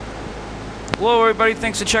Hello, everybody.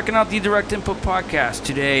 Thanks for checking out the Direct Input Podcast.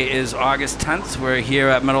 Today is August 10th. We're here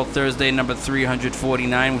at Metal Thursday number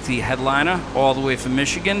 349 with the headliner, all the way from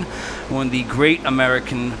Michigan, one of the great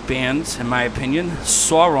American bands, in my opinion,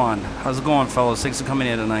 Sauron. How's it going, fellas? Thanks for coming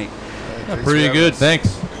here tonight. Pretty good,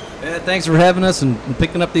 thanks. Yeah, thanks for having us and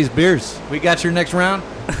picking up these beers. We got your next round?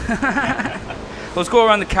 Let's go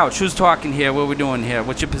around the couch. Who's talking here? What are we doing here?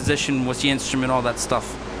 What's your position? What's your instrument? All that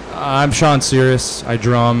stuff. I'm Sean Sirius. I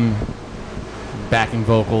drum, backing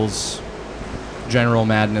vocals, general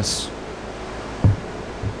madness.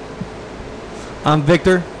 I'm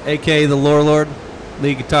Victor, a.k.a. the Lore Lord,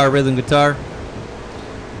 lead guitar, rhythm guitar.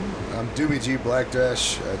 I'm Doobie G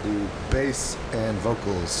Blackdash. I do bass and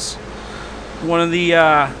vocals. One of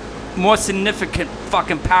the more significant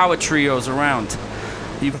fucking power trios around.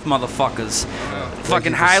 You motherfuckers.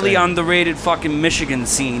 Fucking highly underrated fucking Michigan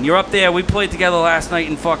scene. You're up there. We played together last night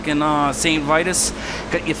in fucking St. Vitus.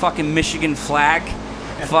 Got your fucking Michigan flag.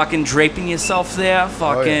 Fucking draping yourself there.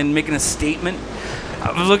 Fucking making a statement.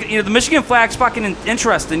 Look, the Michigan flag's fucking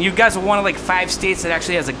interesting. You guys are one of like 5 states that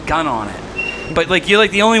actually has a gun on it. But like you're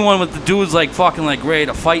like the only one with the dudes like fucking like ready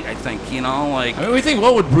to fight. I think like. I mean, we think,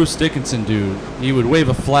 what would Bruce Dickinson do? He would wave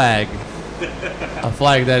a flag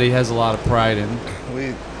that he has a lot of pride in.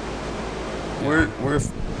 We're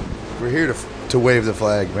here to wave the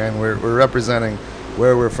flag, man. We're representing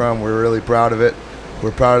where we're from. We're really proud of it.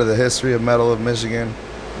 We're proud of the history of metal of Michigan.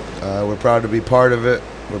 We're proud to be part of it.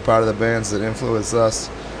 We're proud of the bands that influence us,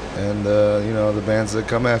 and the bands that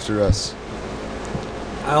come after us.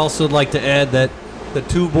 I also would like to add that the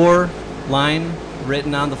two-bore line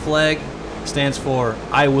written on the flag stands for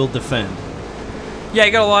 "I will defend." Yeah,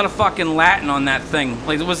 you got a lot of fucking Latin on that thing.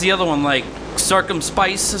 Like, what's the other one? Like,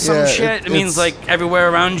 circumspice or some shit? It means, like, everywhere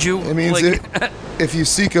around you. It means like, if you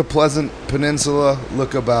seek a pleasant peninsula,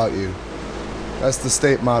 look about you. That's the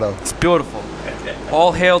state motto. It's beautiful.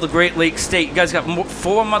 All hail the Great Lakes State. You guys got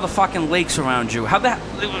 4 motherfucking lakes around you.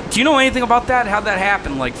 Do you know anything about that? How'd that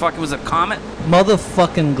happen? Like, fucking, was it a comet?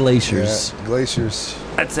 Motherfucking glaciers. Yeah, glaciers.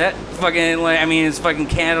 That's it? Fucking, like, I mean, it's fucking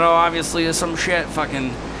Canada, obviously, or some shit.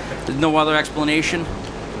 Fucking, there's no other explanation.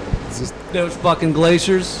 Those fucking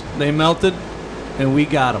glaciers, they melted, and we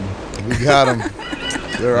got them. We got them.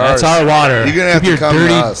 That's our water. You're gonna have to come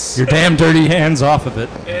to us. Your damn dirty hands off of it.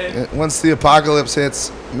 Once the apocalypse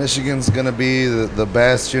hits, Michigan's gonna be the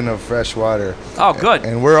bastion of fresh water. Oh, good.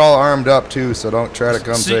 And we're all armed up too, so don't try to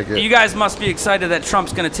come take it. You guys must be excited that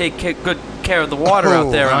Trump's gonna take good care of the water out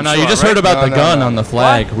there. No, you just heard about the gun on the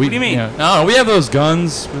flag. What do you mean? No, we have those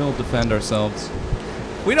guns. We'll defend ourselves.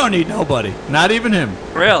 We don't need nobody, not even him.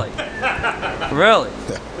 Really? Really?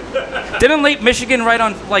 Didn't Lake Michigan light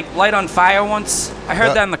on fire once? I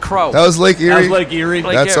heard that in The Crow. That was Lake Erie. That was Lake Erie.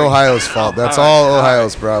 That's Ohio's fault. That's all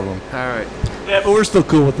Ohio's problem. All right. Yeah, but we're still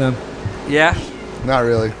cool with them. Yeah? Not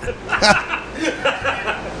really.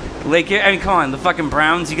 Lake Erie, I mean, come on, the fucking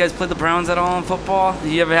Browns. You guys play the Browns at all in football?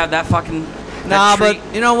 You ever have that fucking... Nah, but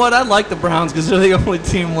you know what? I like the Browns because they're the only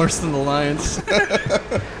team worse than the Lions.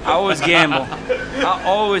 I always gamble. I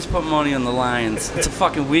always put money on the Lions. It's a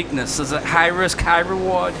fucking weakness. It's a high risk, high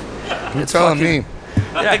reward. You're telling me.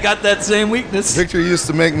 I got that same weakness. Victor used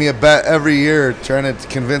to make me a bet every year trying to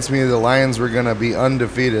convince me the Lions were going to be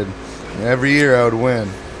undefeated. And every year I would win.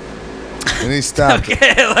 And he stopped.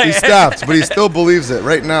 He stopped, but he still believes it.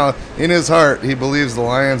 Right now, in his heart, he believes the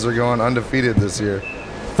Lions are going undefeated this year.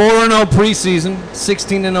 4-0 preseason,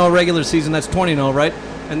 16-0 regular season. That's 20-0, right?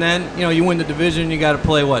 And then you win the division. You got to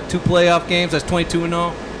play 2 playoff games. That's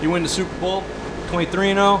 22-0. You win the Super Bowl,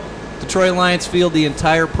 23-0. Detroit Lions field the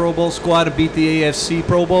entire Pro Bowl squad to beat the AFC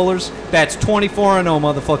Pro Bowlers. That's 24-0,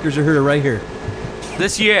 motherfuckers are here right here.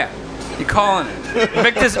 This year, you're calling it.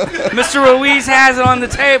 Mr. Ruiz has it on the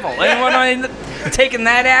table. Anyone taking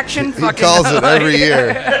that action? He calls it every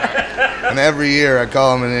year. And every year I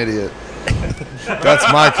call him an idiot. That's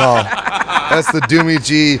my call. That's the Doomie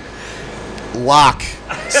G lock,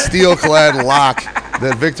 steel-clad lock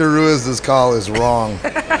that Victor Ruiz's call is wrong.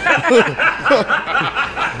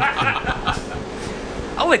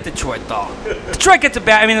 I like Detroit, though. Detroit gets a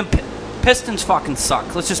bad... I mean, the Pistons fucking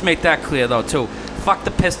suck. Let's just make that clear, though, too. Fuck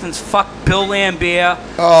the Pistons. Fuck Bill Laimbeer.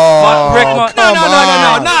 Oh, fuck Rick No.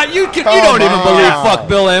 You don't even believe fuck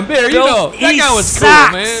Bill Laimbeer. That guy was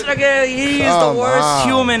sucks. cool, man. He is the worst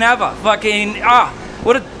human ever. Fucking,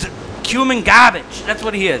 what a human garbage. That's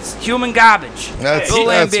what he is. Human garbage. That's Bill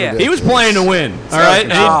Laimbeer. He was playing to win, all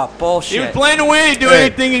right? Bullshit. He was playing to win. He'd do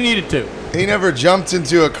anything he needed to. He never jumped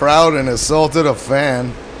into a crowd and assaulted a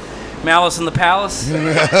fan. Malice in the Palace. We're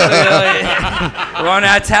on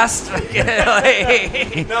that test. No,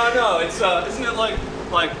 it's isn't it like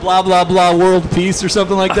Like blah blah blah world peace or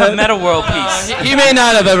something like that. Meta World Peace. He may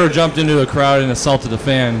not have ever jumped into a crowd and assaulted a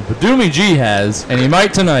fan, but Doomy G has, and he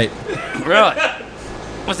might tonight. Really?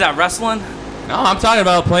 Was that wrestling? No, I'm talking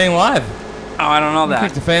about playing live. Oh, I don't know Kick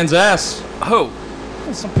that. the fan's ass. Who?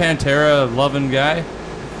 Some Pantera loving guy.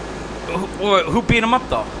 Who beat him up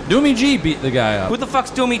though? Doomy G beat the guy Who up. the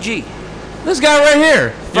fuck's Doomy G? This guy right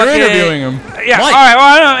here. You're Fucking- interviewing him. Yeah. Mike. All right.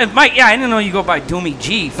 Well, I don't know. If Mike. Yeah, I didn't know you go by Doomy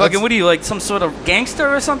G. Fucking. That's- What are you, like some sort of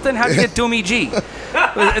gangster or something? How'd you get Doomy G?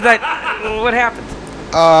 What happened?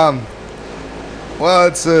 Well,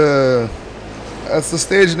 that's the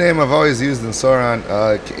stage name I've always used in Sauron.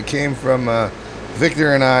 It came from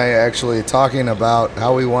Victor and I actually talking about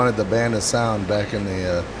how we wanted the band to sound back in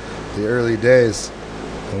the early days,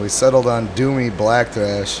 and we settled on Doomy Black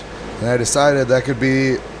Thrash, and I decided that could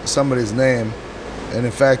be somebody's name, and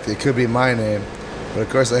in fact it could be my name, but of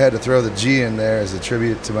course I had to throw the G in there as a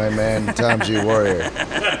tribute to my man Tom G. Warrior.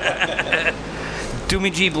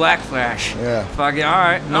 Doomy G Black Flash. Yeah. Fucking. All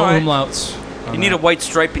right. No all right. umlauts. You need a white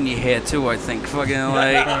stripe in your hair too, I think. Fucking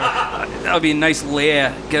like that would be a nice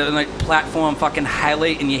layer. Get a nice platform fucking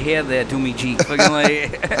highlight in your hair there, Doomy G. Fucking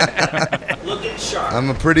like I'm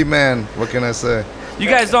a pretty man. What can I say? you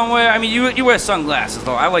guys don't wear. I mean, you wear sunglasses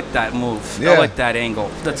though. I like that move. I Yeah. like that angle.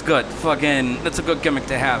 That's good. Fucking. That's a good gimmick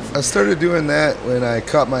to have. I started doing that when I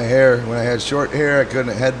cut my hair. When I had short hair, I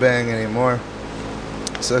couldn't headbang anymore.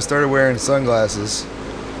 So I started wearing sunglasses.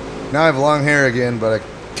 Now I have long hair again, but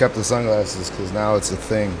I kept the sunglasses because now it's a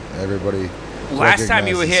thing. Everybody. Last time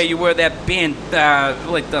you were recognizes. here, you wore that band,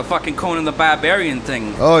 like the fucking Conan the Barbarian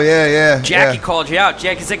thing. Oh yeah. Jackie yeah. called you out.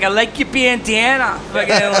 Jackie's like, I like your bandana. Fucking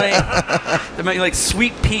like, they make like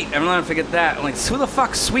Sweet Pete. I'm not gonna forget that. I'm like, who the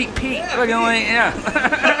fuck's Sweet Pete? Fucking like, yeah.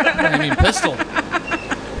 I mean, pistol.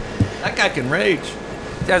 That guy can rage.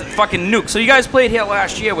 That's fucking Nuke. So you guys played here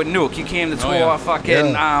last year with Nuke. You came to tour. yeah. Fucking.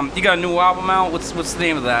 Yeah. You got a new album out. What's the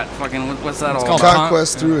name of that? Fucking. What's that all called about?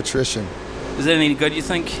 Conquest through attrition. Is it any good? You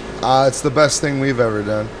think? It's the best thing we've ever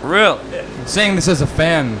done. Really? Saying this as a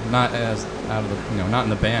fan, not as out of the, not in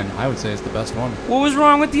the band, I would say it's the best one. What was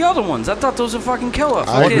wrong with the other ones? I thought those were fucking killer. I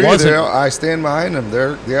Fucking- agree. wasn't- I stand behind them.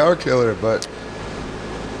 They are killer, but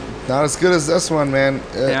not as good as this one, man.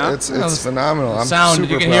 Yeah? It's No, the phenomenal. I'm Sound,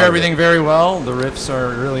 super you can proud hear of everything it. very well. The riffs are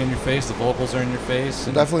really in your face. The vocals are in your face.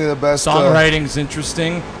 And Definitely the best. songwriting's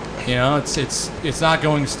interesting. You know, it's not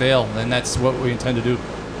going stale, and that's what we intend to do.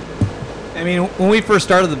 I mean, when we first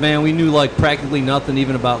started the band, we knew like practically nothing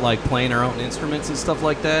even about like playing our own instruments and stuff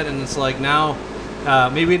like that. And it's like now,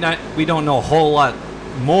 maybe we don't know a whole lot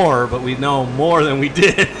more, but we know more than we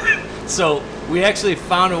did. So we actually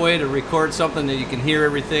found a way to record something that you can hear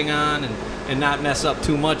everything on and not mess up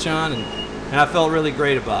too much on, and I felt really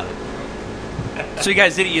great about it. So you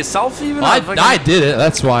guys did it yourself, even? Well, Or fucking- I did it.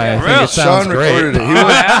 That's why I think Really? it sounds Sean great. recorded it. He Oh,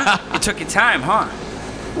 was, yeah? You took your time, huh?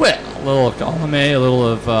 Well, a little of column A, a little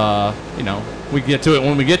of we get to it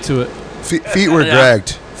when we get to it. feet were Yeah.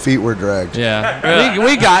 dragged. Feet were dragged. Yeah, Really?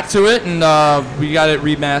 we got to it, and we got it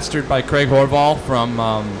remastered by Craig Horval from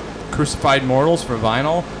Crucified Mortals for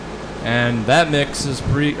vinyl, and that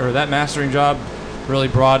that mastering job really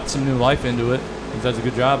brought some new life into it. He does a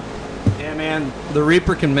good job. Yeah, man, the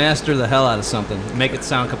Reaper can master the hell out of something, make it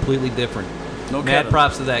sound completely different. No Mad kidding.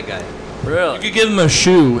 props to that guy. You Really? could give him a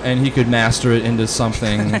shoe, and he could master it into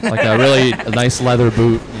something like a really nice leather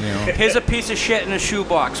boot. You know, Here's a piece of shit in a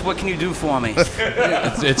shoebox. What can you do for me?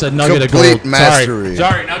 it's a nugget Complete of gold. mastery.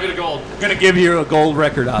 Sorry, nugget of gold. Gonna give you a gold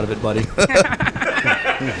record out of it, buddy.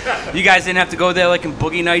 You guys didn't have to go there like in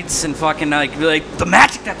Boogie Nights and fucking like be like the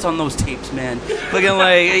magic that's on those tapes, man. Looking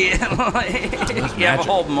like you have a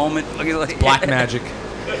whole moment. Looking like Black magic.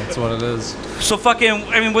 That's what it is. So fucking.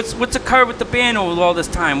 I mean, what's occurred with the band over all this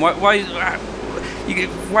time? Why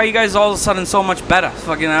you guys all of a sudden so much better?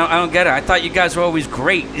 Fucking, I don't get it. I thought you guys were always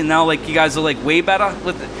great, and now like you guys are like way better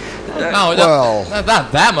with. No, Well-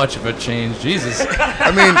 not that much of a change. Jesus.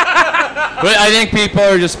 I mean, But I think people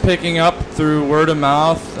are just picking up through word of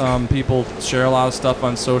mouth. People share a lot of stuff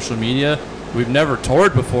on social media. We've never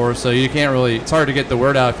toured before, so you can't really. It's hard to get the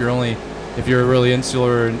word out if you're really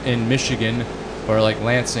insular in Michigan or like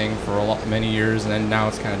Lansing for many years, and then now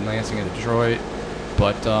it's kind of Lansing and Detroit.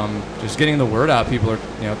 But just getting the word out, people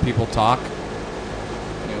talk.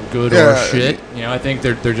 Good or Yeah, shit. I think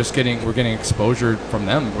we're getting exposure from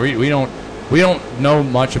them. We don't know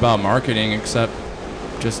much about marketing except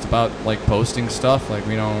just about like posting stuff. Like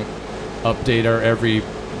we don't update our every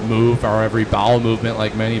move or every bowel movement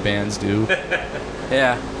like many bands do.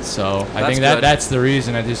 Yeah. So I That's think good. that's the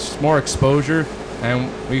reason. It's just more exposure, and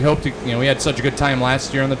we hope to. We had such a good time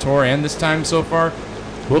last year on the tour and this time so far.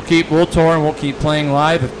 we'll tour and we'll keep playing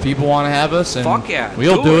live if people want to have us. And Fuck yeah,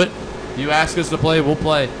 we'll do do it. it. You ask us to play, we'll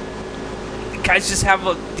play. You guys just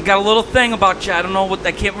you got a little thing about you. I don't know what,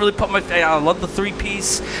 I can't really put I love the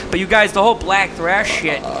 3-piece, but you guys, the whole Black Thrash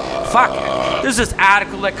shit, fuck. There's this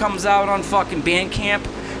article that comes out on fucking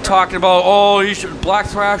Bandcamp talking about, you should Black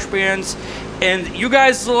Thrash bands, and you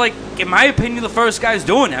guys are like, in my opinion, the first guys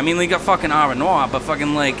doing it. I mean, they got fucking R&R, but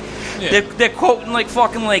fucking like, they're quoting like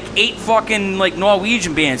fucking like 8 fucking like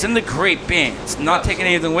Norwegian bands, and they're great bands. Not taking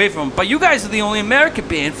anything away from them, but you guys are the only American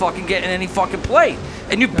band fucking getting any fucking play,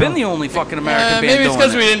 and you've been the only fucking American band. Maybe it's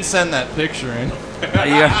because doing we didn't send that picture in.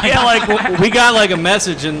 Yeah, like we got like a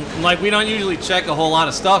message, and like we don't usually check a whole lot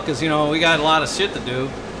of stuff because we got a lot of shit to do.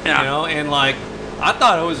 Yeah. And like I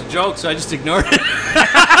thought it was a joke, so I just ignored it.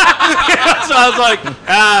 So I was like,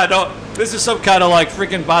 no, this is some kind of like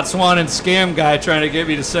freaking Botswanan scam guy trying to get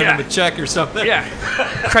me to send him a check or something. Yeah,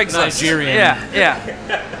 Craigslist. Nigerian.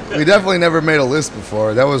 Yeah. We definitely never made a list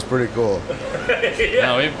before. That was pretty cool.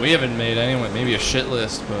 No, we haven't made anyone. Maybe a shit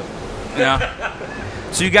list, but Yeah.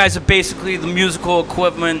 So you guys are basically the musical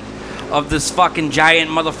equivalent of this fucking giant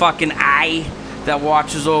motherfucking eye that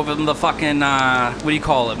watches over the fucking, what do you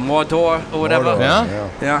call it, Mordor or whatever? Mordor, Yeah?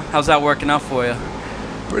 Yeah? How's that working out for you?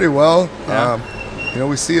 Pretty well. Yeah.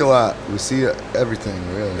 We see a lot. We see everything,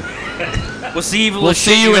 really. We'll see evil. we'll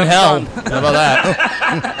see you in hell. done. How about that?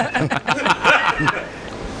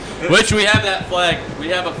 Which we have that flag. We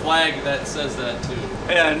have a flag that says that too.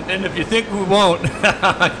 And if you think we won't,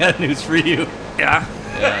 I got news for you. Yeah.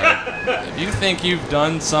 Yeah. If you think you've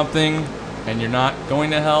done something and you're not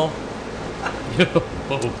going to hell,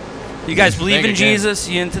 You guys believe Think in again. Jesus?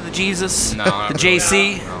 You into the Jesus? No, The not really.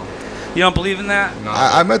 JC? No. You don't believe in that? No.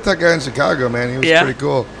 I met that guy in Chicago, man. He was Yeah? pretty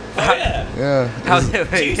cool. Yeah. How's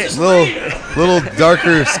He's little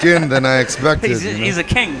darker skinned than I expected. He's a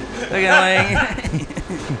king. Fucking like,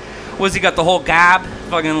 what's he got? The whole gab,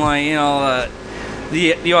 fucking like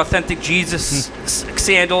the authentic Jesus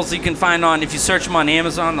sandals you can find on. If you search them on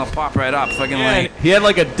Amazon, they'll pop right up. Fucking like He had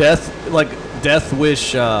like a death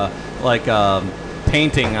wish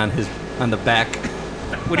painting on the back.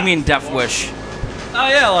 what do you mean Death Wish? Oh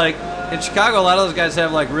yeah, like in Chicago, a lot of those guys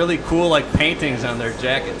have like really cool like paintings on their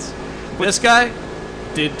jackets. This guy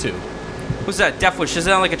did too. What's that? Death Wish? Is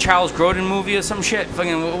that like a Charles Grodin movie or some shit?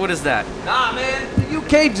 Fucking what is that? Nah, man, the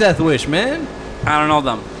UK Death Wish, man. I don't know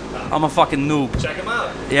them. I'm a fucking noob. Check them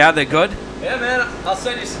out. Yeah, they're good. Yeah, man, I'll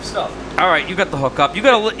send you some stuff. All right, you got the hookup. You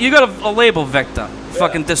got a label, Victor.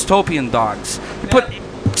 Fucking dystopian dogs. You put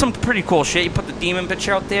some pretty cool shit. You put the demon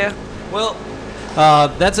picture out there. Well,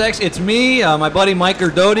 that's actually it's me, my buddy Mike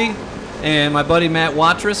Erdodi, and my buddy Matt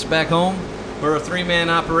Watrous back home. We're a 3-man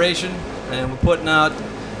operation, and we're putting out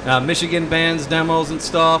Michigan bands, demos, and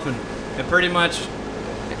stuff, and pretty much,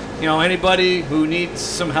 anybody who needs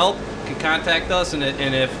some help can contact us, and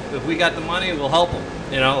if we got the money, we'll help them.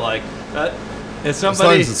 If As long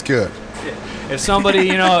somebody as it's good. if somebody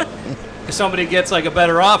if somebody gets like a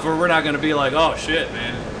better offer, we're not going to be like, oh shit,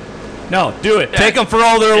 man. No, do it. Take them for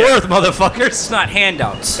all they're worth, motherfuckers. It's not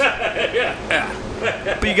handouts.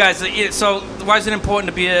 Yeah. But you guys, so why is it important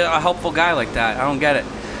to be a helpful guy like that? I don't get it.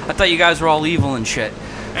 I thought you guys were all evil and shit.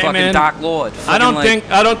 Fucking man. Dark Lord. I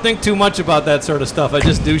don't think too much about that sort of stuff. I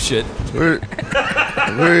just do shit. We're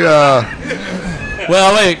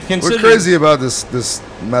Well, wait, we're crazy about this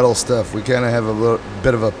metal stuff. We kind of have a little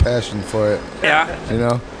bit of a passion for it,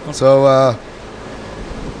 Yeah. So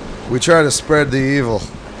we try to spread the evil.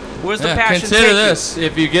 Where's the passion? Consider take this: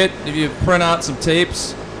 if you print out some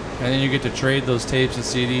tapes, and then you get to trade those tapes and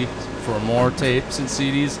CDs for more tapes and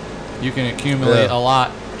CDs, you can accumulate a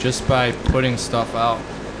lot just by putting stuff out.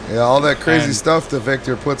 Yeah, all that crazy And- stuff that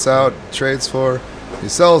Victor puts out, trades for, he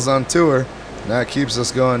sells on tour. And that keeps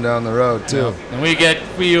us going down the road too. And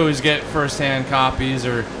we always get first-hand copies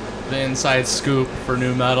or the inside scoop for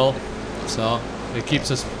new metal, so it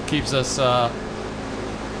keeps us You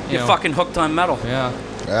You're fucking hooked on metal. Yeah.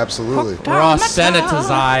 Absolutely. We're all sanitized.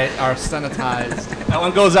 That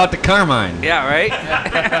one goes out to Carmine. Yeah, right?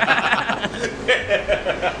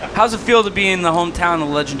 How's it feel to be in the hometown of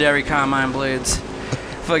legendary Carmine Blades?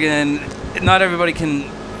 Fucking, not everybody can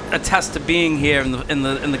attest to being here in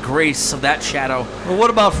the grace of that shadow. Well, what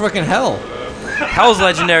about frickin' Hell? Hell's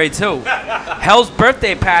legendary too. Hell's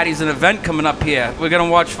birthday party's an event coming up here. We're gonna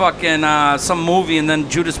watch fucking some movie and then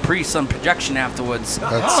Judas Priest on projection afterwards.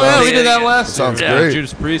 That Oh sounds, yeah, we did that last year. sounds great.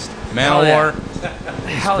 Judas Priest, Hell yeah. Manowar,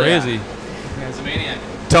 Hell crazy. Yeah. He's a maniac.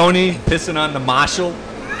 Tony pissing on the Marshall.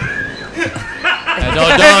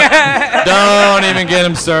 Don't Don't even get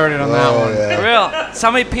him started on that one. Yeah. Real.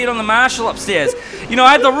 Somebody peed on the Marshall upstairs. You know,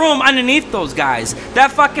 I had the room underneath those guys.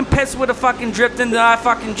 That fucking piss would have fucking dripped into our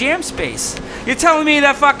fucking jam space. You're telling me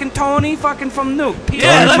that fucking Tony fucking from Nuke peed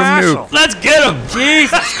on the from Marshall? Nuke. Let's get him.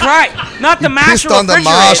 Jesus Christ. Not the Pissed Marshall on the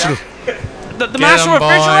refrigerator. Marshall. The Get Marshall 'em,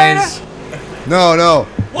 refrigerator? boys. No.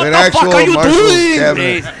 What An the actual fuck are you Marshall doing?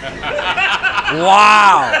 cabinet.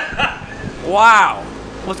 Wow.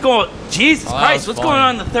 What's going on? Jesus that Christ, was what's funny. going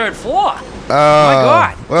on the third floor? Oh my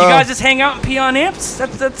God. Well, You guys just hang out and pee on amps?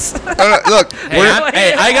 That's look,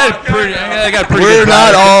 Hey, I got pretty We're good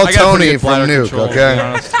not bladder- all I got pretty Tony good from bladder Nuke, control, to okay? be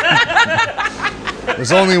honest.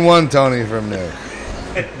 there's only one Tony from Nuke.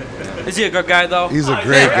 Is he a good guy though? He's a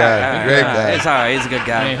great guy. Great It's guy. alright, he's a good I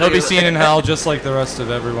guy. mean, he'll be seen in hell just like the rest of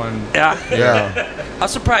everyone. Yeah. Yeah. I'm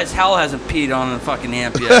surprised Hal hasn't peed on a fucking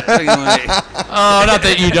amp yet. Oh, not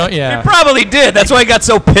that you don't. Yeah. Probably did. That's why I got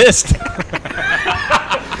so pissed.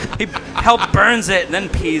 He Hal burns it and then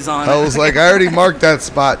pees on I it. was like, I already marked that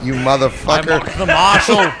spot, you motherfucker. The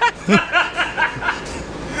Marshall.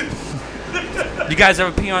 You guys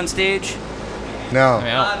ever pee on stage? No.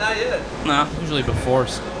 Yeah, Not yet. No. usually before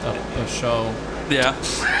a show Yeah.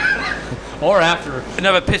 or after. You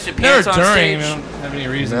never piss your Never pants on during. stage? I don't have any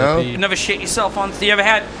reason No. to You pee. never shit yourself on stage? You ever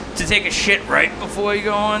had to take a shit right before you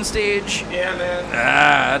go on stage? Yeah, man.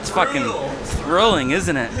 Ah, that's fucking Brutal. thrilling,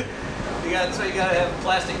 isn't it? You gotta have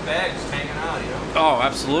plastic bags hanging out, you know. Oh,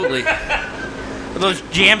 absolutely. Those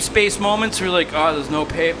jam space moments where you're like, oh, there's no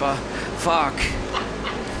paper. Fuck.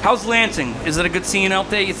 How's Lansing? Is it a good scene out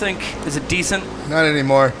there, you think? Is it decent? Not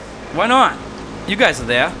anymore. Why not? You guys are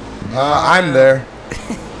there. I'm there.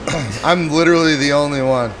 I'm literally the only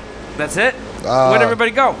one. That's it? Where'd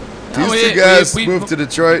everybody go? These we- two guys we- moved to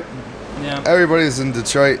Detroit. Yeah. Everybody's in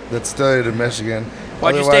Detroit that studied in Michigan.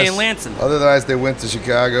 Why'd you stay in Otherwise- Lansing? Otherwise, they went to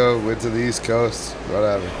Chicago, went to the East Coast,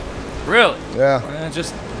 whatever. Really? Yeah.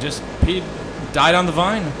 Just died on the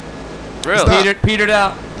vine. Really? Petered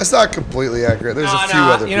out. That's not completely accurate. There's No, a few no,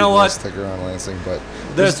 other you people know that what? stick around Lansing, but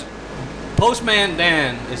There's Postman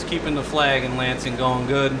Dan is keeping the flag in Lansing going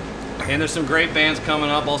good, and there's some great bands coming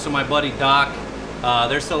up. Also, my buddy Doc,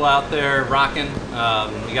 they're still out there rocking.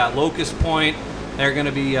 You got Locust Point. They're going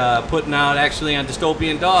to be putting out actually on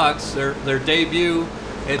Dystopian Dogs their debut.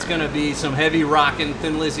 It's going to be some heavy rocking,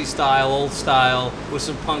 Thin Lizzy style, old style, with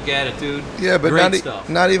some punk attitude. yeah, but great not, stuff.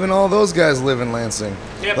 not even all those guys live in Lansing.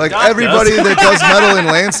 Yeah, but Like Doc everybody does. that does metal in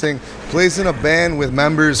Lansing plays in a band with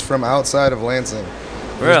members from outside of Lansing.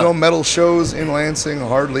 There's Really? no metal shows in Lansing,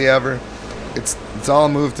 hardly ever. It's all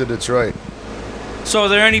moved to Detroit. So are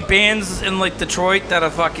there any bands in like Detroit that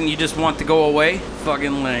are fucking you just want to go away?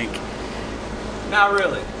 Fucking like Not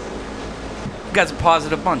really. you guys are a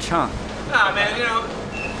positive bunch, huh? Nah, man, you know,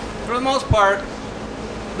 for the most part,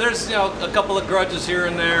 there's, you know, a couple of grudges here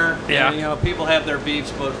and there. Yeah. And, you know, people have their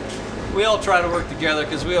beefs, but we all try to work together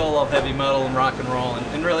because we all love heavy metal and rock and roll,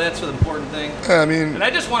 and really that's the important thing. I mean, And I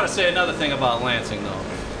just want to say another thing about Lansing, though.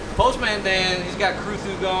 Postman Dan, he's got Crew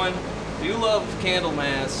Through going. You love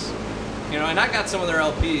Candlemass, you know, and I got some of their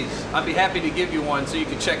LPs. I'd be happy to give you one so you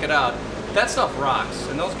can check it out. That stuff rocks,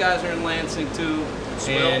 and those guys are in Lansing too.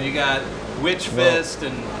 And you got Witch Fist,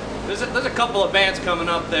 and there's a couple of bands coming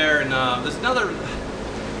up there, and there's another.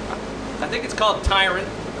 I think it's called Tyrant.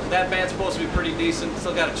 That band's supposed to be pretty decent.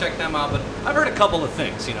 Still got to check them out, but I've heard a couple of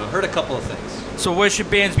things. You know, heard a couple of things. So where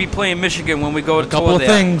should bands be playing Michigan when we go to A couple tour of there?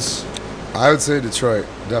 things. I would say Detroit.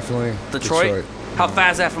 Definitely Detroit? How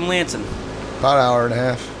far is that from Lansing? About an hour and a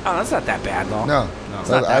half. Oh, that's not that bad though. No. It's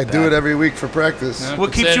not that I do bad. it every week for practice. No.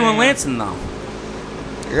 What keeps you in Considering, Lansing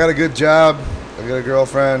though? I got a good job. I got a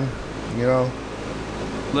girlfriend. You know,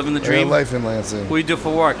 Living the I got dream. life in Lansing. What do you do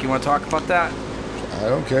for work? You want to talk about that? I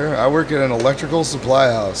don't care. I work at an electrical supply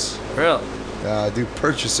house. Real, I do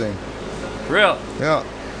purchasing. real. Yeah.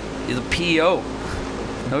 You're the PO.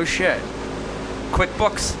 No shit.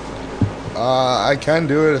 QuickBooks. I can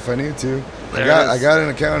do it if I need to. There it I is. got an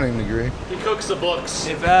accounting degree. He cooks the books.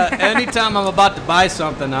 If anytime I'm about to buy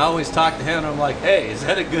something, I always talk to him. And I'm like, "Hey, is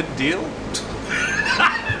that a good deal?"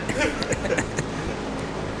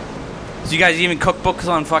 So you guys even cook books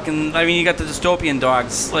on fucking? I mean, you got the Dystopian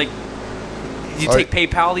Dogs. Like, you Oh, take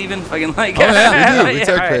PayPal even? Fucking like? Oh yeah, we do. We take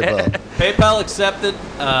alright. PayPal. PayPal accepted.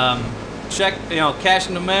 Check, you know, cash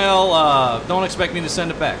in the mail. Don't expect me to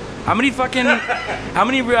send it back. How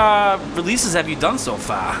many releases have you done so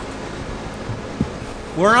far?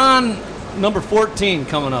 We're on number 14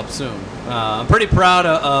 coming up soon. I'm pretty proud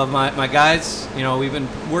of my guys. You know, we've been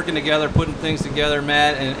working together, putting things together,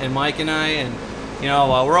 Matt and Mike and I, and you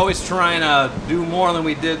know, we're always trying to do more than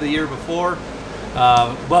we did the year before,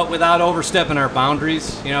 but without overstepping our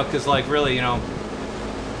boundaries. You know, because like really, you know,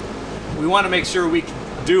 we want to make sure we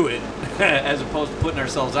can do it as opposed to putting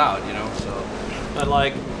ourselves out, you know. So, but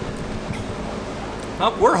like,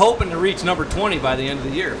 we're hoping to reach number 20 by the end of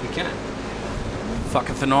the year if we can.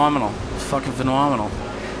 Fucking phenomenal. Fucking phenomenal.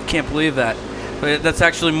 Can't believe that. But that's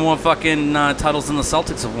actually more fucking titles than the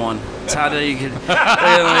Celtics have won. It's how you could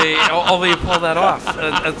although you pull that off.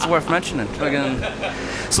 That's worth mentioning. Fucking.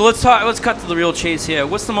 So let's talk. Let's cut to the real chase here.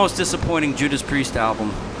 What's the most disappointing Judas Priest album?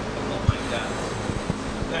 Oh my God.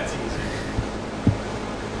 That's easy.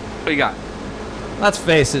 What you got? Let's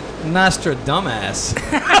face it, Nostradamus.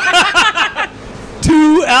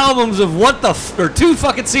 2 albums of what the or 2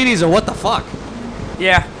 fucking CDs of what the fuck.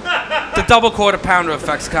 Yeah. The double quarter pounder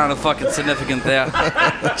effect's kind of fucking significant there.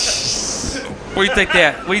 What do you think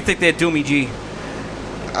there? What do you think there, Doomy G?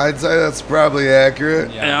 I'd say that's probably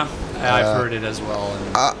accurate. Yeah. I've heard it as well.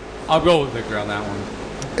 And I'll go with Victor on that one.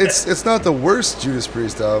 It's not the worst Judas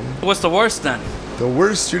Priest album. What's the worst then? The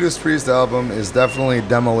worst Judas Priest album is definitely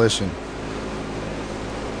Demolition.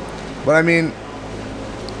 But I mean,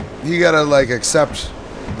 you gotta like accept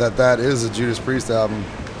that is a Judas Priest album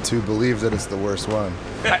to believe that it's the worst one.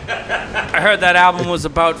 I heard that album was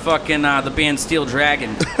about fucking the band Steel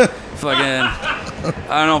Dragon. Fucking, I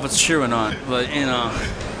don't know if it's true or not, but you know,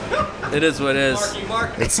 it is what it is.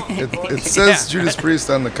 It says Judas Priest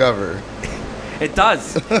on the cover. It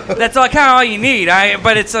does. That's kind of all you need.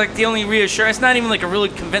 But it's like the only reassurance. It's not even like a really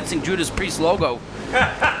convincing Judas Priest logo.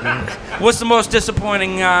 What's the most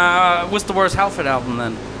disappointing? What's the worst Halford album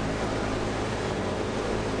then?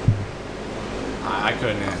 I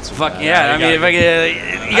couldn't answer. Fuck that. yeah! I mean, if I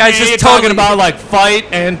could, you guys just you're totally talking about like Fight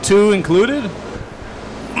and 2 included?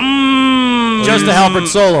 Just the Halford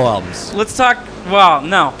solo albums. Let's talk. Well,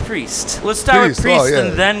 no, Priest. Let's start with Priest, Priest oh, yeah.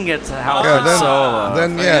 and then get to Halford Yeah, solo.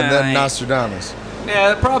 then Nostradamus.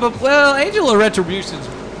 Yeah, probably. Well, Angel of Retribution's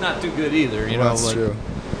not too good either. You know, That's like, true.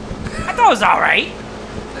 I thought it was all right.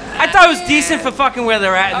 I thought it was decent for fucking where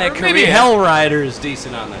they're at in their career. maybe Hell Rider is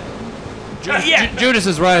decent on that. Judas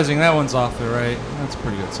is Rising. That one's off there, right? That's a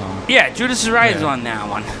pretty good song. Yeah, Judas is Right is Yeah. on that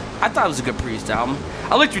one. I thought it was a good Priest album.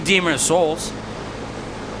 I liked Redeemer of Souls.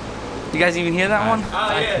 You guys even hear that one?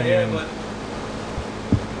 But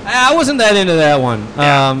I wasn't that into that one.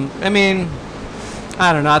 Yeah. I mean,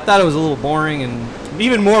 I don't know. I thought it was a little boring and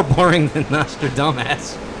even more boring than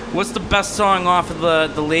Nostradamus. What's the best song off of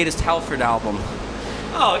the latest Halford album?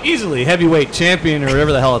 Oh, easily Heavyweight Champion or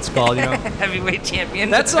whatever the hell it's called. You know, Heavyweight Champion.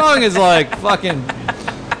 that song is like fucking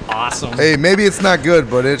awesome. Hey, maybe it's not good,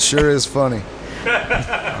 but it sure is funny.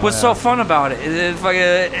 What's so fun about it? It's like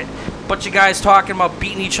a bunch of guys talking about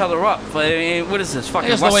beating each other up. I mean, what is this? Fucking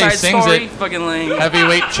Just the West way he Side sings Story? it. Fucking like,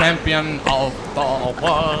 Heavyweight champion of the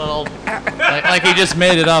world. like he just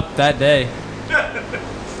made it up that day.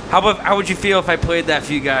 how would you feel if I played that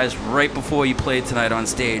for you guys right before you played tonight on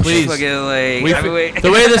stage? Please. Fucking like, We heavyweight.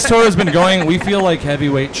 the way this tour has been going, we feel like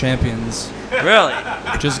heavyweight champions. Really?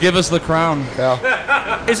 Just give us the crown.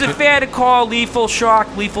 Yeah. Is it fair to call Lethal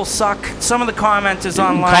Shock Lethal Suck? Some of the commenters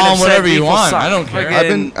online call have 'em said whatever you Lethal want. Suck. I don't care.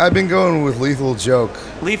 Fucking I've been going with Lethal Joke.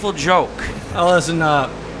 Lethal Joke. Oh, listen,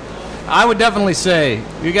 I would definitely say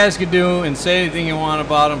you guys could do and say anything you want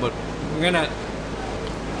about them, but we're gonna,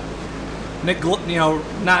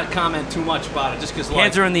 not comment too much about it, just because.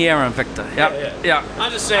 Hands are in the air on Victor. Yep. Yeah.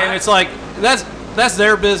 I'm just saying, it's like that's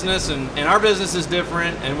their business, and our business is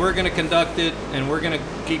different, and we're gonna conduct it, and we're gonna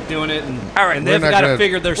keep doing it, and All right, and we're they've not got to gonna-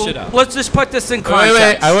 figure their shit out. Let's just put this in Wait,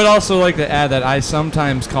 context. I would also like to add that I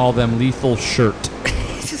sometimes call them lethal shirt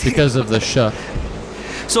because of the sh.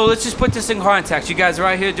 So let's just put this in context. You guys are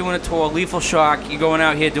out here doing a tour, Lethal Shock. You're going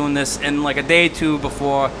out here doing this, and like a day or two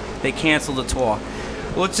before they cancel the tour.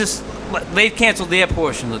 They've canceled their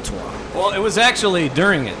portion of the tour. Well, it was actually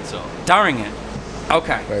during it, so. During it.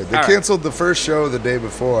 Okay. Right. They All canceled the first show the day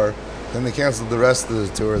before, then they canceled the rest of the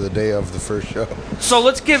tour the day of the first show. So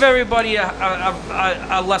let's give everybody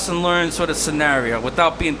a lesson learned sort of scenario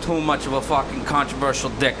without being too much of a fucking controversial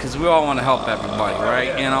dick, because we all want to help everybody,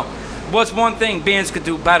 right? You know, what's one thing bands could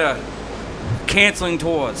do better? Canceling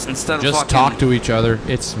tours instead of Just fucking talk to each other.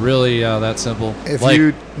 It's really that simple. If like,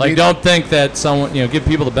 you need- don't think that someone, give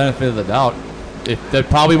people the benefit of the doubt. They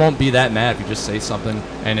probably won't be that mad if you just say something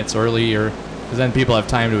and it's early, or because then people have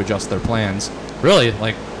time to adjust their plans. Really,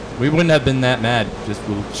 like we wouldn't have been that mad.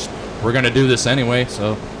 We're gonna do this anyway,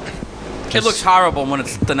 so. It looks horrible when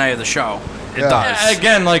it's the night of the show. It Yeah. does.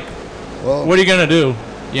 Again, like, Well, what are you gonna do?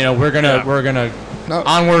 We're gonna No.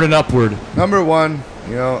 onward and upward. number one,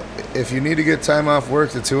 if you need to get time off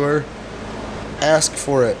work to tour, ask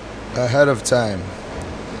for it ahead of time.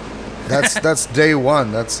 That's day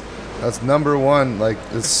one. That's number one. Like,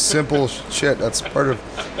 it's simple shit. That's part of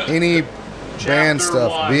any band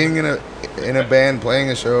stuff. one. Being in a in a band playing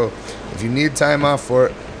a show, if you need time off for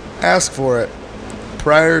it, ask for it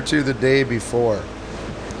prior to the day before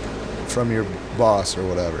from your boss or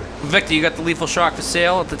whatever. Victor, you got the Lethal Shock for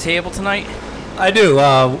sale at the table tonight? I do.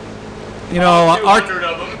 You know, 200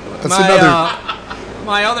 of them. That's another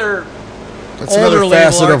my other that's older another label,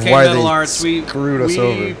 facet of Arcane why Metal they Arts, screwed us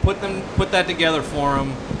over. We put that together for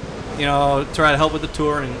them, you know, try to help with the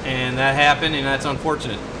tour, and that happened, and that's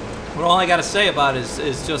unfortunate. But all I got to say about it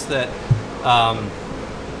is just that,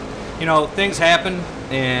 you know, things happen,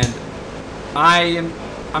 and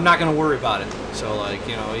I'm not going to worry about it. So, like,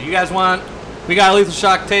 you know, you guys want, we got a Lethal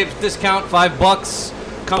Shock tapes discount,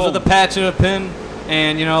 $5, comes with a patch and a pin,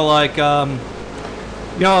 and, you know, like,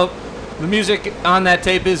 you know, the music on that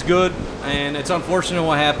tape is good, and it's unfortunate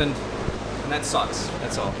what happened, and that sucks.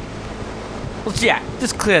 That's all. Well, yeah,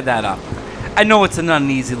 just clear that up. I know it's an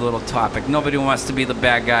uneasy little topic. Nobody wants to be the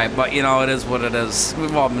bad guy, but, you know, it is what it is.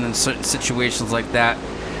 We've all been in certain situations like that.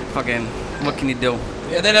 Fucking, what can you do?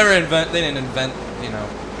 Yeah, they didn't invent, you know,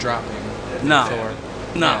 dropping. No. Thor.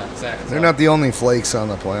 No. Yeah, exactly. They're not the only flakes on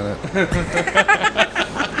the planet.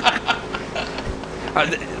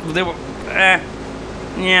 They were,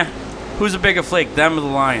 yeah. Who's a bigger flake, them or the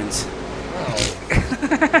Lions?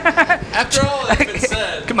 After all that's been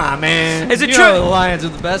said, Come on, man. Is it You true? know the Lions are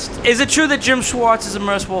the best. Is it true that Jim Schwartz is a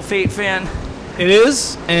Merciful Fate fan? It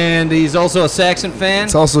is, and he's also a Saxon fan.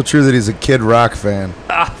 It's also true that he's a Kid Rock fan.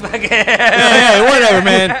 Yeah, whatever,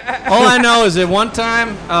 man. All I know is that one time,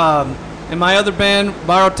 in my other band,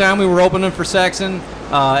 Borrowed Time, we were opening for Saxon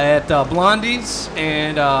at Blondie's,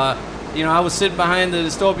 and you know, I was sitting behind the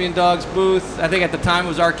Dystopian Dogs booth. I think at the time it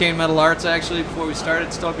was Arcane Metal Arts, actually, before we started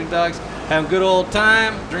Dystopian Dogs. Having a good old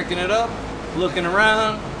time, drinking it up, looking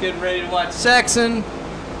around, getting ready to watch Saxon.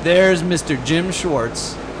 There's Mr. Jim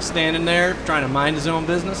Schwartz standing there trying to mind his own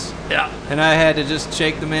business, Yeah. and I had to just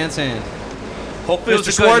shake the man's hand. Hopefully it was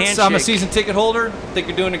Mr. a good Schwartz, I'm a handshake. season ticket holder. Think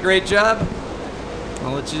you're doing a great job.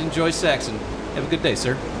 I'll let you enjoy Saxon. Have a good day,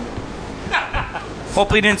 sir.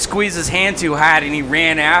 Hopefully he didn't squeeze his hand too hard and he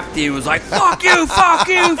ran after you and was like, fuck you, fuck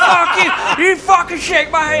you, fuck you. You fucking shake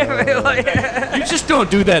my hand. Like, You just don't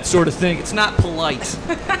do that sort of thing. It's not polite.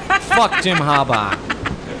 Fuck Jim Harbaugh.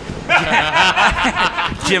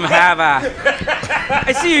 Jim Hava.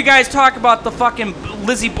 I see you guys talk about the fucking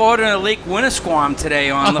Lizzie Borden and Lake Winnisquam today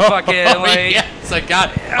on the fucking, like, yeah, it's like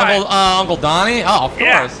God, Uncle Donnie. Oh, of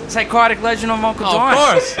yeah, course. Psychotic Legend of Uncle Oh, Don. of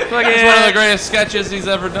course. Like, It's one of the greatest sketches he's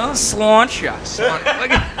ever done. Slaunch ya.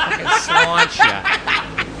 Fucking slaunch ya.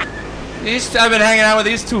 I've been hanging out with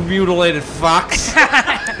these two mutilated fucks.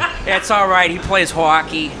 It's all right. He plays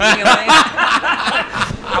hockey. How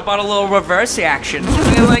about a little reverse action?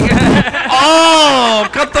 Oh,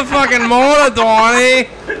 cut the fucking motor, Donnie.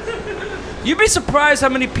 You'd be surprised how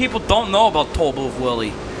many people don't know about Toll Booth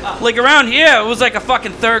Willie. Like around here, it was like a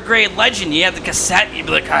fucking third grade legend. You had the cassette, you'd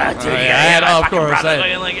be like, ah, dude, Of course.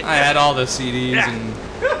 I Like, had all the CDs, Yeah. and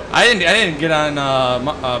I didn't get on.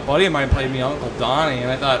 A buddy of mine played me Uncle Donnie, and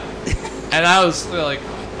I thought, and I was like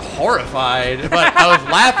horrified, but I was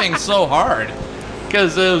laughing so hard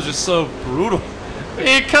because it was just so brutal.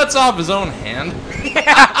 He cuts off his own hand.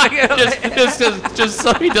 just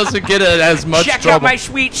so he doesn't get it as much check trouble. out my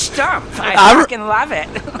sweet stump. I fucking love it.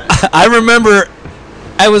 I remember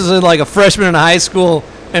I was like a freshman in high school,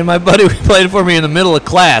 and my buddy played for me in the middle of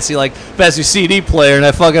class. He like passed me CD player, and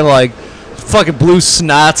I fucking blew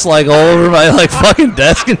snots like all over my like fucking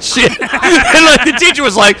desk and shit. And like the teacher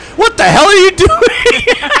was like, "What the hell are you doing?"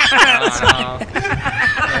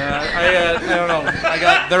 I don't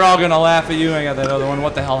know. They're all gonna laugh at you. I got that other one.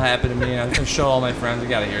 What the hell happened to me? I can show all my friends. You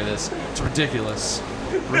gotta hear this. It's ridiculous.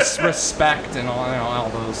 Respect and all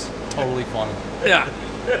those. Totally funny. Yeah,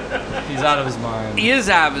 He's out of his mind. he is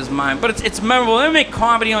out of his mind, but it's memorable. They don't make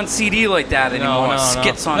comedy on CD like that anymore.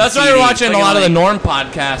 Skits on That's CD. why we're watching a lot of the Norm. Norm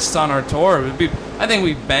podcasts on our tour. I think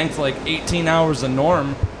we banked like 18 hours of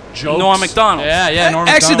Norm jokes. Norm Macdonald. Yeah, Norm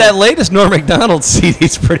Actually, Macdonald. that latest Norm Macdonald CD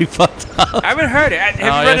is pretty fucked up. I haven't heard it. Have you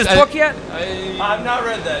read yes, his book yet? I've not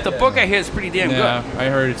read that. The book I hear is pretty damn Yeah, good. I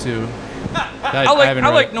heard it too. I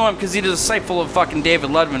like Norm because he does a site full of fucking David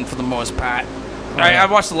Letterman for the most part. I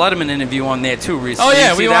watched the Letterman interview on there too recently. Oh yeah,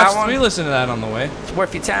 You see we that watched. one? We listened to that on the way. It's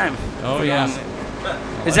worth your time. Oh yeah.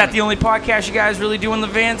 Is that the only podcast you guys really do in the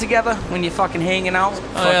van together when you're fucking hanging out?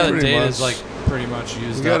 Oh yeah, the Pretty date much. is like pretty much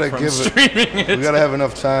used We gotta up from give it- streaming it. We gotta have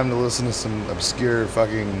enough time to listen to some obscure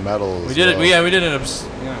fucking metal. We did it. We did it.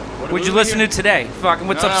 What'd you listen to today? Fucking,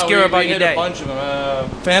 what's obscure about your We day? hit a bunch of them.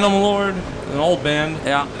 Phantom Lord, an old band.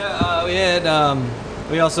 Yeah.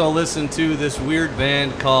 We also listened to this weird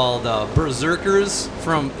band called Berserkers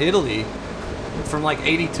from Italy. from like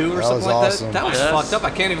 82 or That something was like awesome. that. That was Yes. fucked up.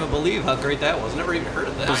 I can't even believe how great that was. Never even heard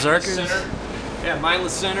of that. Berserkers? Mindless Sinner. Yeah,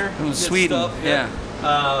 Mindless Sinner. From Good Sweden, stuff, yeah.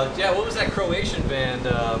 Yeah, what was that Croatian band?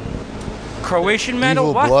 Croatian metal?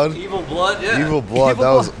 Evil What? Blood. Evil Blood, yeah. Evil Blood.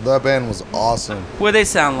 That band was awesome. What they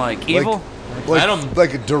sound like? Evil? Venom.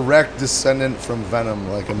 Like a direct descendant from Venom,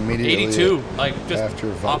 like immediately. 82, like just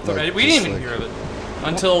After off the like, we just didn't even like- hear of it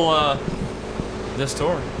until this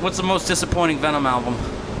tour. What's the most disappointing Venom album?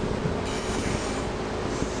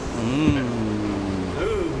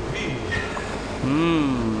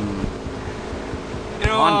 You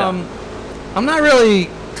know, Honda. I'm not really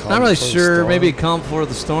Calm Before the sure. Storm? Maybe Calm Before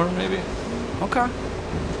the Storm, maybe. Okay.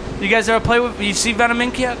 You guys ever play with? You see Venom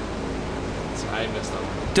Inc. yet? I missed that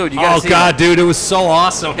one. Dude, you gotta Oh see God, dude, it was so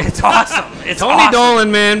awesome. it. It's awesome. It's Tony awesome.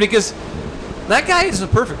 Dolan, man, because that guy is a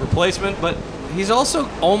perfect replacement, but he's also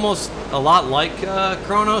almost a lot like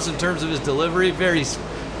Kronos in terms of his delivery. Very,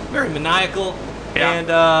 very maniacal, Yeah.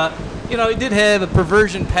 and you know, he did have a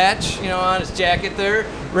perversion patch, you know, on his jacket there,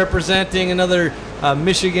 representing another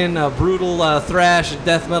Michigan brutal thrash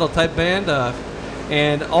death metal type band,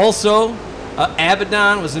 and also.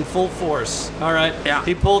 Abaddon was in full force. All right. Yeah.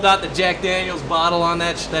 He pulled out the Jack Daniels bottle on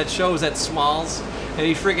that show. It was at Smalls, and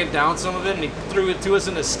he freaking downed some of it, and he threw it to us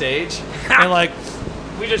in the stage. And like,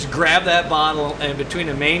 we just grabbed that bottle, and between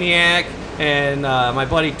a Maniac and my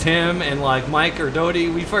buddy Tim and like Mike or Doty,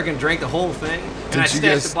 we freaking drank the whole thing. And I Did you stashed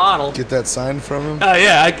guys the bottle. get that signed from him?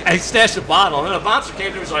 Yeah, I stashed the bottle, and then a bouncer came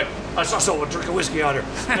to me and was like, I saw someone drink a whiskey on her.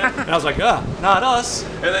 And I was like, not us.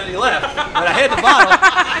 And then he left. And I had the bottle.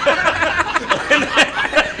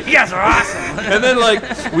 You guys are awesome. And then, like,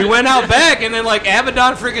 we went out back, and then, like,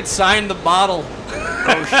 Abaddon freaking signed the bottle.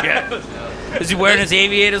 Oh shit. Is he wearing his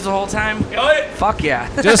aviators the whole time? Fuck yeah.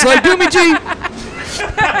 Just like Doomy G.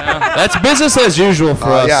 That's business as usual for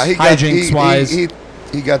us. Yeah, hijinks wise. he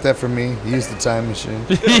got that from me. He used the time machine.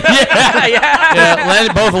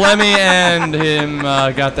 Yeah, both Lemmy and him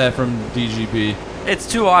got that from DGB.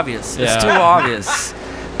 It's too obvious. Yeah. It's too obvious.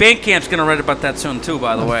 Bandcamp's gonna write about that soon too,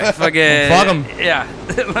 by the way. Fucking Fuck 'em. Yeah.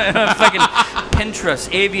 Fucking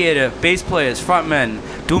Pinterest, Aviator, bass players, frontmen,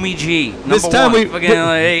 Doomy G. Number This time one. we-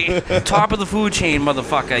 Fucking top of the food chain,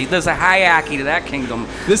 motherfucker. There's a hierarchy to that kingdom.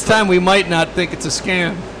 This time we might not think it's a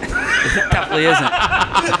scam. It definitely isn't.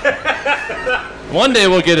 One day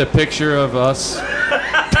we'll get a picture of us.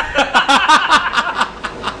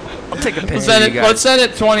 I'll take a picture of Send you it, guys. let's send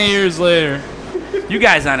it 20 years later. You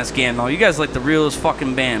guys aren't a scam though. You guys like the realest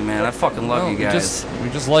fucking band, man. I fucking love you guys. We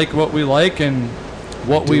just like what we like and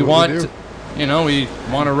what we Do what want. we do. You know, we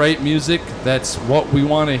want to write music. That's what we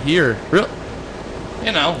want to hear. Real.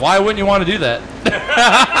 You know, why wouldn't you want to do that?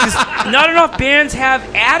 Not enough bands have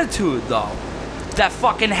attitude though. That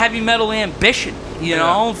fucking heavy metal ambition, you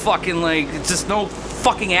know? Fucking like it's just no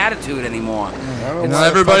fucking attitude anymore. I don't You know know, why the fuck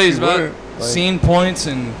everybody's you about wouldn't. Like, scene points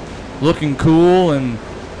and looking cool and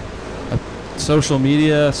social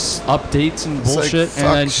media updates and it's bullshit. Like, fuck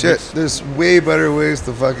and then shit. There's way better ways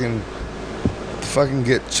to fucking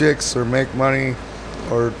get chicks or make money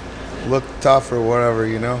or look tough or whatever,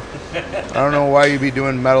 you know? I don't know why you'd be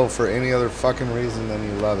doing metal for any other fucking reason than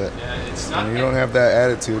you love it. Yeah, it's When you don't have that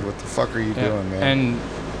attitude, what the fuck are you doing, man? And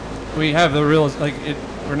we have the real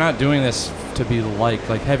we're not doing this to be liked.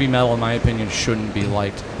 Like heavy metal, in my opinion, shouldn't be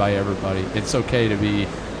liked by everybody. It's okay to be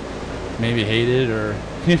maybe hated or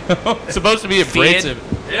it's supposed to be abrasive.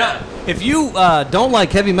 Yeah. If you don't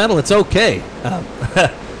like heavy metal, it's okay.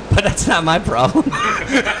 But that's not my problem.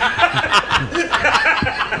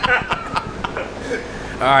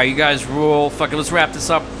 All right, you guys rule. Fucking let's wrap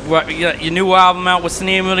this up. What, your new album out? What's the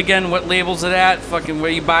name of it again? What label's it at? Fucking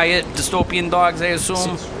where you buy it? Dystopian Dogs, I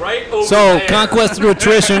assume. Right over so, Conquest Through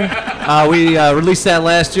Attrition, we released that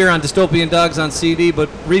last year on Dystopian Dogs on CD, but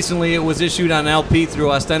recently it was issued on LP through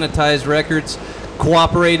Ostenatized Records,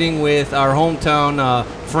 cooperating with our hometown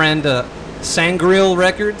friend Sangreal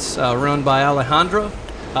Records, run by Alejandra.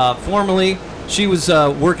 Formerly, she was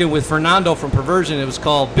working with Fernando from Perversion. It was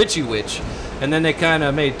called Bitchy Witch. And then they kind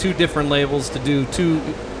of made two different labels to do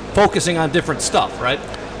focusing on different stuff, right?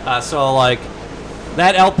 So, like,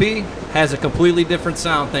 that LP has a completely different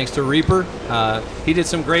sound thanks to Reaper. He did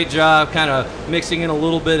some great job kind of mixing in a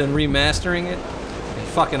little bit and remastering it. And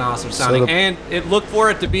fucking awesome sounding. And look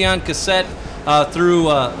for it to be on cassette through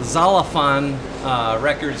Zalafan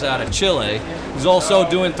Records out of Chile. He's also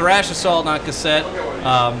doing Thrash Assault on cassette.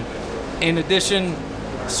 In addition,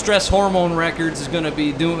 Stress Hormone Records is going to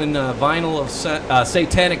be doing vinyl of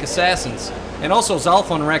Satanic Assassins. And also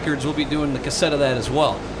Zalfan Records will be doing the cassette of that as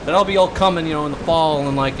well. That'll be all coming, you know, in the fall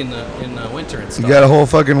and like in the winter and stuff. You got a whole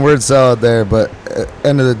fucking word salad there, but at the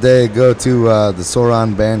end of the day, go to the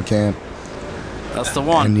Sauron Bandcamp. That's the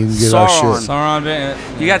one. And you can give our Sauron. shit. Sauron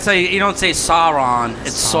Van. You gotta say, you don't say Sauron,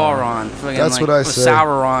 it's Sauron. Fucking That's like, what I or say.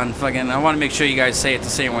 Sauron. Fucking, I want to make sure you guys say it the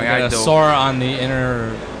same way I Got a do. sore on the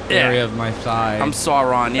inner area of my thigh. I'm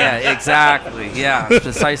Sauron. Yeah, exactly. Yeah, It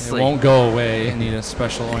precisely. won't go away. I need a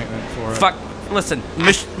special ointment for it. Fuck. Listen,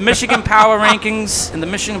 Michigan Power Rankings. In the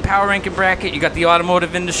Michigan Power Ranking bracket, you got the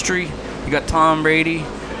automotive industry, you got Tom Brady,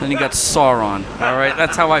 then you got Sauron. All right,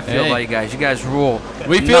 that's how I feel Hey. about you guys. You guys rule.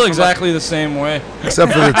 We feel Nothing exactly the same way.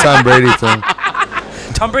 Except for the Tom Brady thing.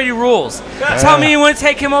 but Tom Brady rules. Tell me you want to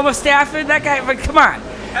take him over Stafford? That guy, like, come on,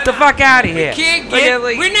 get the fuck out of here.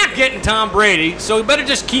 We're not getting Tom Brady, so we better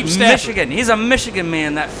just keep Stafford. Michigan. He's a Michigan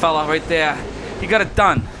man. That fella right there. He got it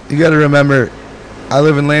done. You got to remember, I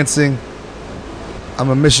live in Lansing. I'm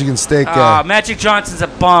a Michigan State guy. Magic Johnson's a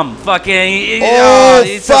bum. Fucking. Oh,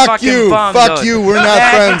 he's a fuck fucking you. Bum, Fuck dude. you. We're not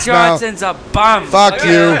Magic friends now. Johnson's a bum. Fuck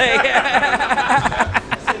you.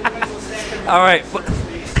 All right.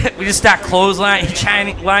 We just start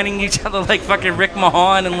lining each other like fucking Rick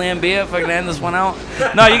Mahorn and Lambeer. Fucking end this one out.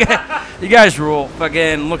 No, you guys rule.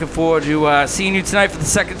 Fucking looking forward to seeing you tonight for the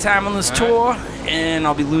second time on this tour. And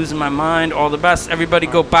I'll be losing my mind. All the best. Everybody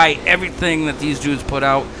go buy everything that these dudes put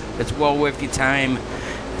out. It's well worth your time.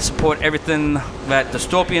 Support everything that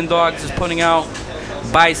Dystopian Dogs is putting out.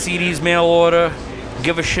 Buy CDs, mail order.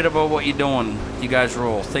 Give a shit about what you're doing. You guys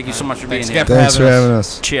rule. Thank you so much for being here. Jeff, for Thanks for having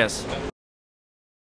us. having us. Cheers.